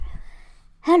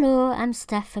Hello, I'm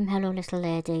Steph from Hello Little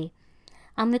Lady.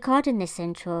 I'm recording this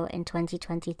intro in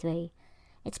 2023.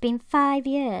 It's been 5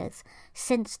 years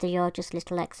since the You're Just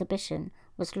Little exhibition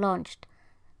was launched.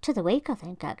 To the week, I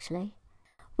think, actually.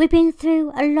 We've been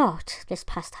through a lot this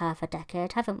past half a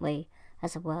decade, haven't we,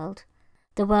 as a world?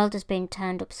 The world has been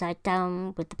turned upside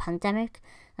down with the pandemic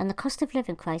and the cost of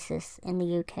living crisis in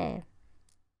the UK.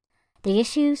 The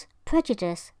issues,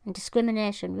 prejudice and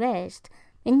discrimination raised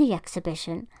in the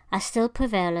exhibition are still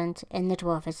prevalent in the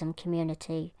dwarfism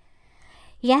community.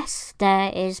 Yes,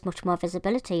 there is much more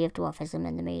visibility of dwarfism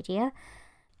in the media.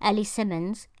 Ellie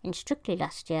Simmons, in Strictly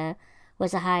last year,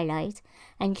 was a highlight,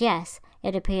 and yes,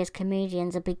 it appears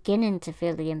comedians are beginning to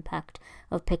feel the impact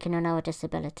of picking on our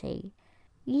disability.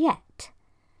 Yet,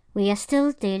 we are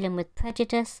still dealing with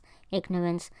prejudice,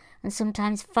 ignorance, and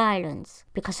sometimes violence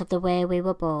because of the way we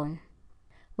were born.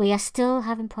 We are still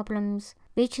having problems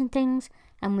reaching things,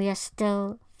 and we are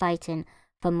still fighting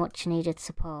for much needed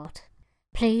support.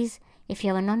 Please, if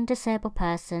you're a non-disabled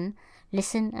person,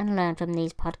 listen and learn from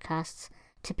these podcasts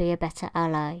to be a better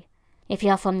ally. If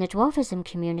you're from the dwarfism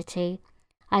community,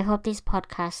 I hope these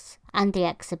podcasts and the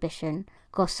exhibition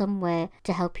go some way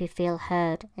to help you feel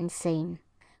heard and seen.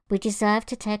 We deserve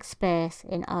to take space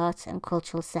in art and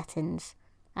cultural settings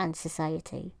and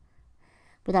society.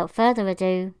 Without further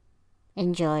ado,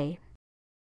 enjoy.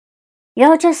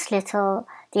 You're Just Little,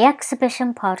 the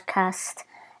exhibition podcast,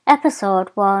 episode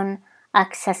 1,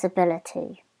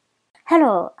 Accessibility.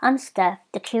 Hello, I'm Steph,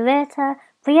 the curator,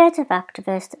 creative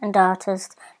activist and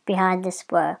artist behind this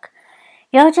work.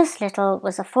 You're Just Little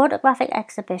was a photographic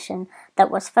exhibition that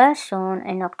was first shown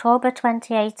in October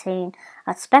 2018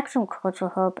 at Spectrum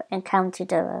Cultural Hub in County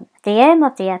Durham. The aim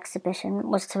of the exhibition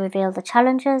was to reveal the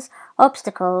challenges,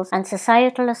 obstacles and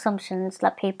societal assumptions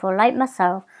that people like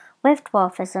myself with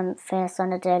dwarfism face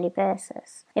on a daily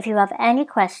basis. If you have any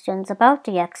questions about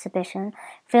the exhibition,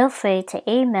 feel free to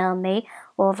email me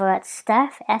over at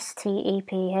Steph,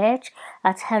 S-T-E-P-H,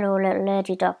 at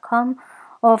hellolittlelady.com,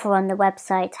 over on the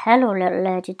website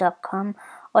hellolittlelady.com,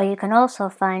 or you can also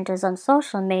find us on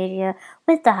social media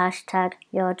with the hashtag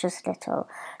You're Just Little.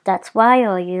 That's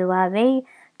Y-O-U-R-E,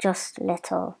 Just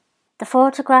Little. The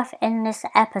photograph in this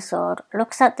episode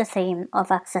looks at the theme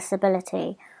of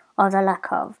accessibility, or the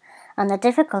lack of, and the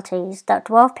difficulties that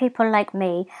dwarf people like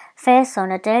me face on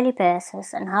a daily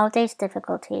basis, and how these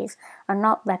difficulties are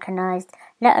not recognised,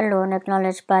 let alone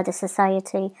acknowledged by the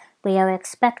society we are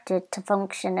expected to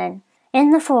function in.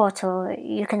 In the photo,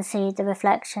 you can see the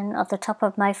reflection of the top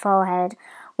of my forehead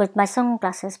with my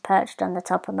sunglasses perched on the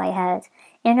top of my head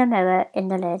in a mirror in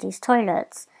the ladies'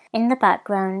 toilets. In the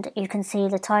background, you can see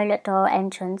the toilet door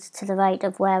entrance to the right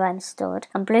of where I'm stood,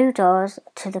 and blue doors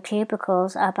to the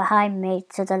cubicles are behind me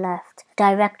to the left.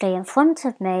 Directly in front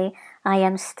of me, I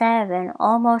am staring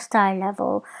almost eye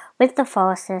level with the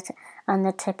faucet and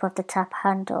the tip of the tap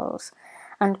handles,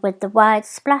 and with the wide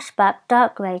splashback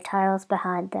dark grey tiles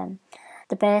behind them.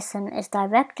 The basin is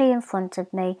directly in front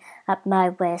of me at my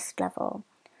waist level.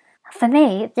 For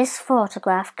me, this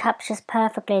photograph captures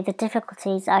perfectly the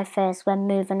difficulties I face when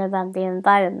moving around the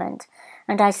environment,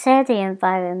 and I say the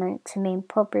environment to mean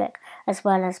public as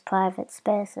well as private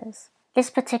spaces. This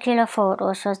particular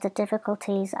photo shows the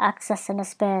difficulties accessing a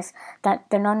space that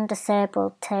the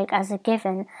non-disabled take as a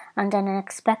given and an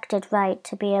expected right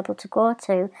to be able to go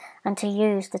to and to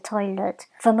use the toilet.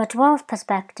 From a dwarf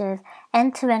perspective,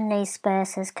 entering these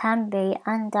spaces can be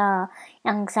and are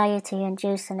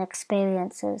anxiety-inducing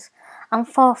experiences. I'm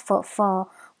 4'4",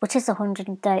 which is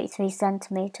 133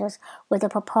 centimetres, with a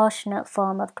proportionate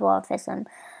form of dwarfism.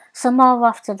 So more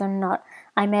often than not,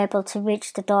 I'm able to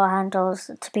reach the door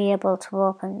handles to be able to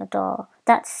open the door.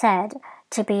 That said,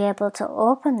 to be able to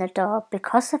open the door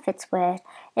because of its weight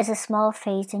is a small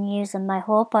feat, in using my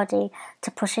whole body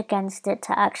to push against it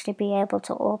to actually be able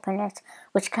to open it,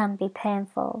 which can be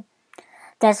painful.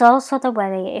 There's also the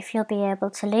worry if you'll be able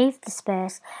to leave the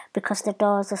space because the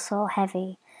doors are so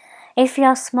heavy. If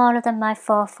you're smaller than my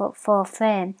 4'4"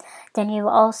 frame, then you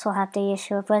also have the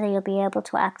issue of whether you'll be able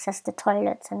to access the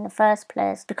toilets in the first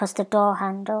place because the door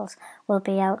handles will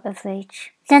be out of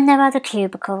reach. Then there are the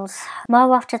cubicles.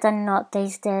 More often than not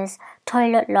these days,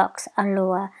 toilet locks are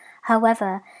lower.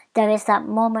 However, there is that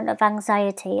moment of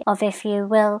anxiety of if you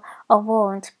will or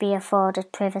won't be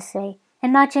afforded privacy.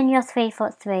 Imagine you're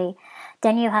 3'3",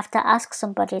 then you have to ask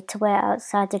somebody to wait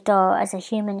outside the door as a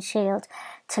human shield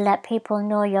to let people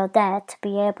know you're there, to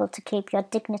be able to keep your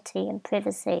dignity and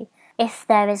privacy. If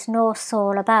there is no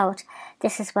soul about,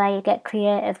 this is where you get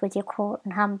creative with your coat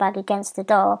and handbag against the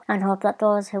door and hope that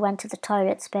those who enter the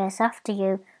toilet space after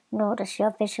you notice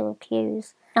your visual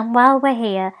cues. And while we're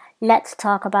here, let's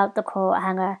talk about the coat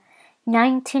hanger.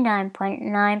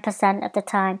 99.9% of the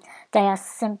time, they are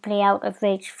simply out of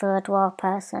reach for a dwarf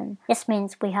person. This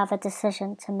means we have a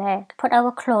decision to make. Put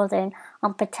our clothing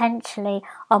on potentially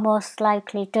or most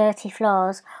likely dirty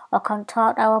floors, or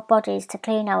contort our bodies to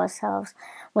clean ourselves,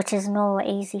 which is no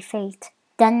easy feat.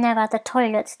 Then there are the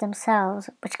toilets themselves,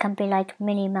 which can be like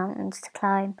mini mountains to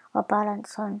climb or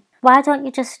balance on. Why don't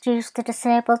you just use the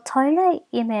disabled toilet,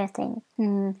 you may think?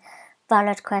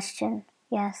 Valid question.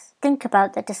 Yes. Think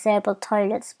about the disabled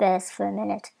toilet space for a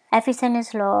minute. Everything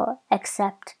is low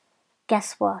except,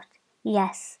 guess what?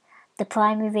 Yes, the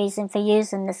primary reason for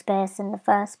using the space in the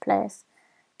first place,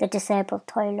 the disabled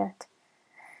toilet.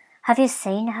 Have you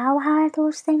seen how high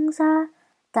those things are?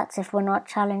 That's if we're not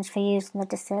challenged for using the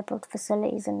disabled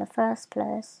facilities in the first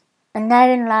place. And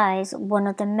therein lies one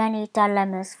of the many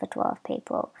dilemmas for dwarf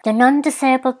people. The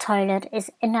non-disabled toilet is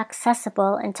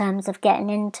inaccessible in terms of getting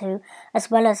into,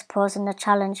 as well as posing a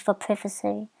challenge for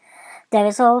privacy. There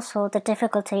is also the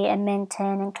difficulty in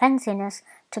maintaining cleanliness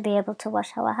to be able to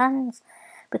wash our hands,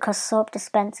 because soap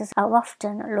dispensers are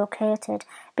often located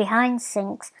behind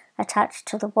sinks attached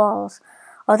to the walls,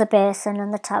 or the basin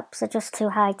and the taps are just too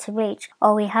high to reach,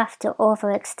 or we have to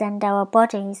overextend our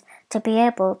bodies to be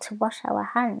able to wash our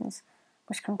hands,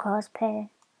 which can cause pain.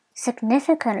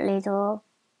 Significantly though,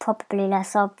 probably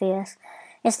less obvious,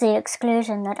 is the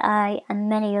exclusion that I and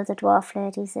many other dwarf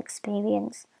ladies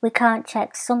experience. We can't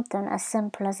check something as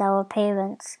simple as our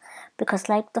appearance, because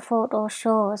like the photo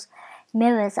shows,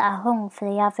 mirrors are hung for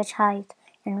the average height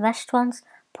in restaurants,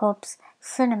 pubs,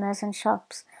 cinemas and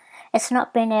shops. It's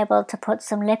not being able to put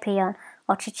some lippy on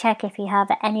or to check if we have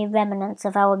any remnants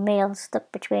of our meal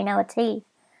stuck between our teeth.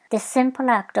 This simple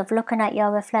act of looking at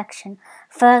your reflection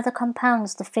further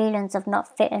compounds the feelings of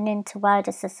not fitting into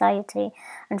wider society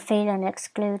and feeling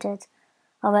excluded,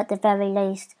 or at the very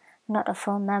least, not a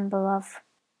full member of.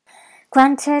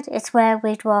 Granted, it's where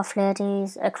we dwarf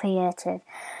ladies are creative,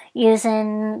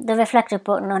 using the reflective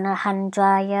button on a hand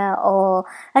dryer or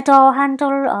a door handle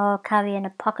or carrying a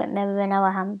pocket mirror in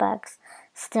our handbags.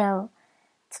 Still,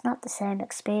 it's not the same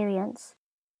experience.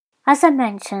 As I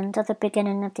mentioned at the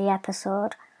beginning of the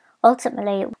episode,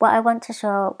 ultimately what I want to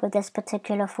show with this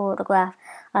particular photograph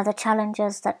are the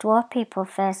challenges that dwarf people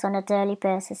face on a daily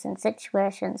basis in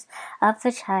situations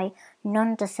average height,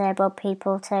 non-disabled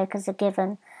people take as a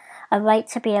given, a right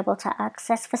to be able to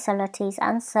access facilities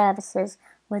and services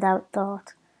without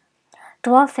thought.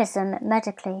 Dwarfism,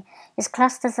 medically, is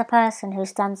classed as a person who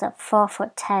stands at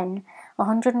 4'10",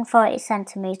 140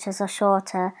 centimetres or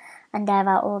shorter, and there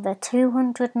are over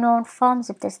 200 known forms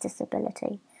of this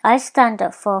disability. I stand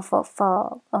at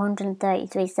 4'4",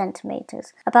 133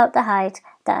 centimetres, about the height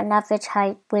that an average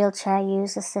height wheelchair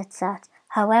user sits at.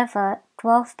 However,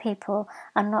 dwarf people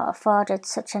are not afforded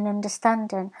such an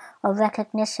understanding or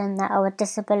recognition that our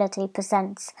disability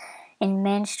presents in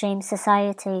mainstream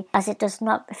society, as it does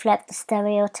not reflect the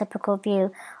stereotypical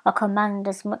view or command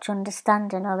as much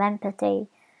understanding or empathy.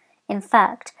 In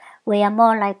fact, we are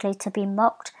more likely to be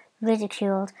mocked,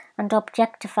 ridiculed and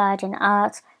objectified in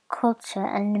art, culture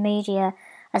and the media,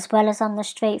 as well as on the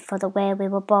street for the way we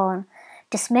were born,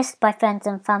 dismissed by friends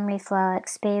and family for our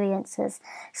experiences,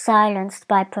 silenced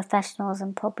by professionals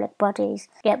and public bodies.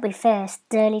 Yet we face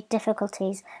daily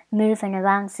difficulties moving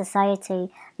around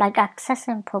society, like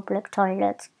accessing public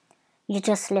toilets. You're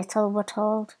just little, we're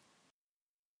told.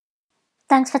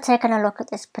 Thanks for taking a look at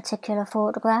this particular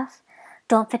photograph.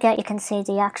 Don't forget you can see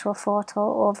the actual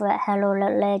photo over at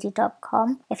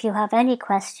hellolittlelady.com. If you have any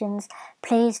questions,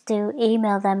 please do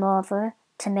email them over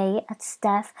to me at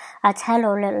Steph at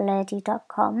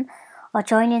hellolittlelady.com, or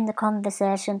join in the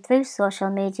conversation through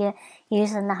social media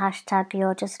using the hashtag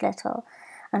YourJustLittle.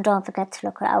 And don't forget to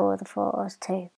look at our other photos too.